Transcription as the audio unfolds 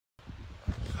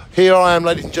Here I am,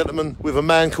 ladies and gentlemen, with a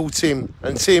man called Tim.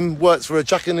 And Tim works for a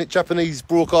Japanese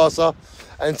broadcaster.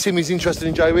 And Tim is interested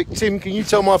in Jaywick. Tim, can you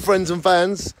tell my friends and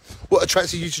fans what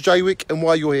attracted you to Jaywick and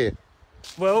why you're here?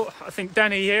 Well, I think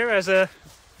Danny here has a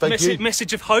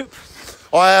message of hope.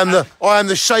 I am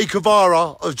the Che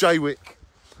Guevara of Jaywick.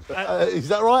 Is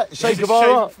that right? Che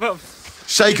Guevara?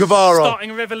 Che Guevara.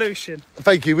 Starting a revolution.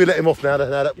 Thank you. We let him off now.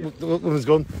 That woman's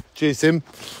gone. Cheers, Tim.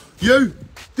 You,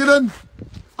 Dylan,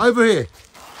 over here.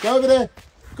 Go over there.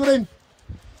 Good in.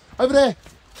 Over there.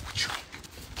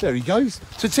 There he goes.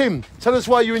 So Tim, tell us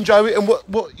why you enjoy it and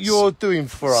what you're doing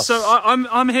for us. So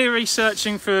I'm here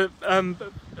researching for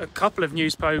a couple of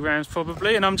news programmes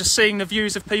probably, and I'm just seeing the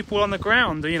views of people on the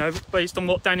ground, you know, based on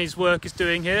what Danny's work is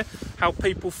doing here, how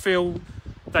people feel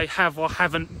they have or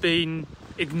haven't been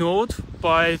ignored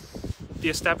by the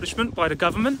establishment, by the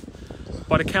government,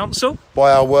 by the council.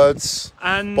 By our words,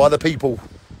 and by the people.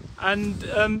 And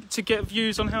to get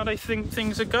views on how they think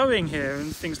things are going here,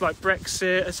 and things like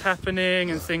Brexit is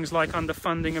happening, and things like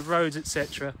underfunding of roads,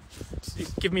 etc.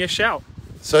 Give me a shout.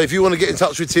 So if you want to get in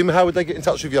touch with Tim, how would they get in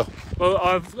touch with you? Well,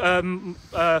 I've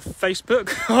Facebook.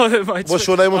 What's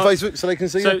your name on Facebook so they can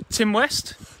see you? So Tim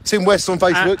West. Tim West on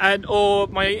Facebook. Or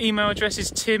my email address is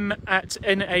tim@nhk.co.uk.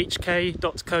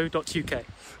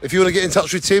 If you want to get in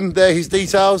touch with Tim, there are his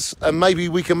details, and maybe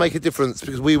we can make a difference,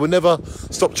 because we will never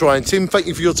stop trying. Tim, thank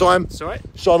you for your time. It's all right.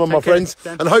 Shine on, my friend.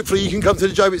 And hopefully you can come to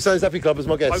the Jaywick Sounds Happy Club as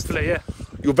my guest. Hopefully, yeah.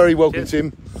 You're very welcome,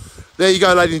 Tim. There you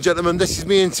go, ladies and gentlemen. This is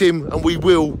me and Tim, and we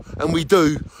will, and we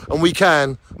do, and we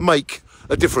can make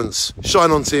a difference.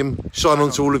 Shine on, Tim. Shine on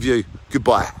to all of you.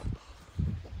 Goodbye.